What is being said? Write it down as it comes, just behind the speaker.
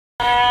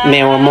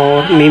Meu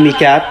amor,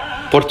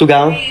 Mimicat,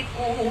 Portugal.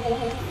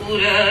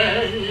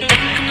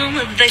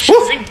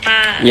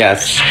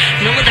 Yes.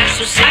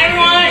 Hi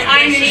everyone,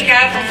 I'm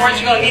Mimicat from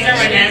Portugal. These are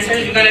my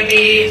dancers. We're gonna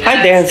be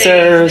Hi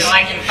dancers.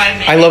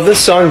 I love this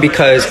song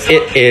because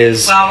it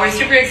is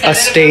a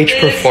stage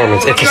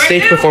performance. It's a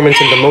stage performance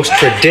in the most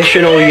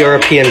traditional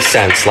European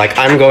sense. Like,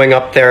 I'm going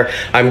up there,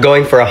 I'm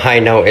going for a high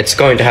note, it's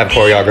going to have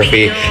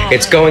choreography,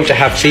 it's going to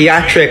have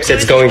theatrics,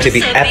 it's going to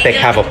be epic,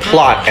 have a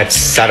plot,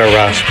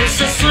 etc.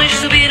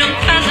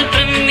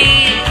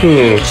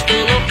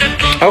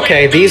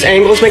 Okay, these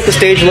angles make the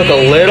stage look a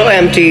little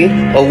empty,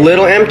 a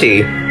little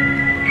empty.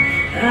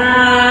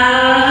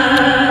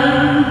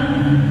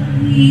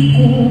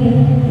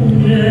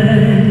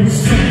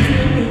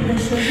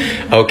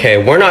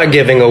 Okay, we're not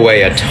giving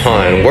away a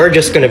ton. We're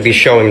just going to be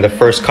showing the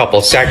first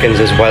couple seconds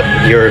is what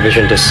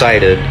Eurovision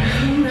decided.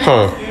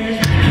 Huh.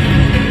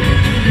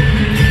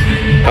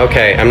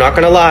 Okay, I'm not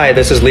going to lie,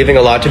 this is leaving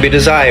a lot to be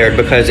desired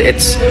because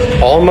it's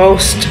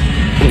almost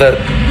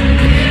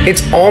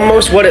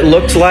what it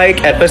looked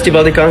like at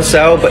Festival de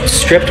Canção, but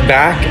stripped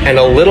back and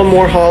a little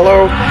more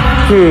hollow.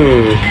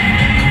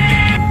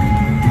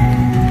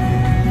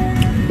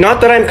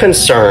 Not that I'm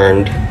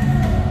concerned,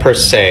 per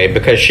se,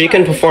 because she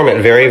can perform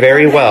it very,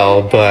 very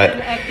well, but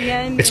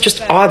it's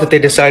just odd that they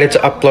decided to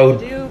upload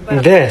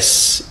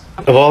this,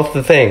 of all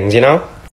the things, you know?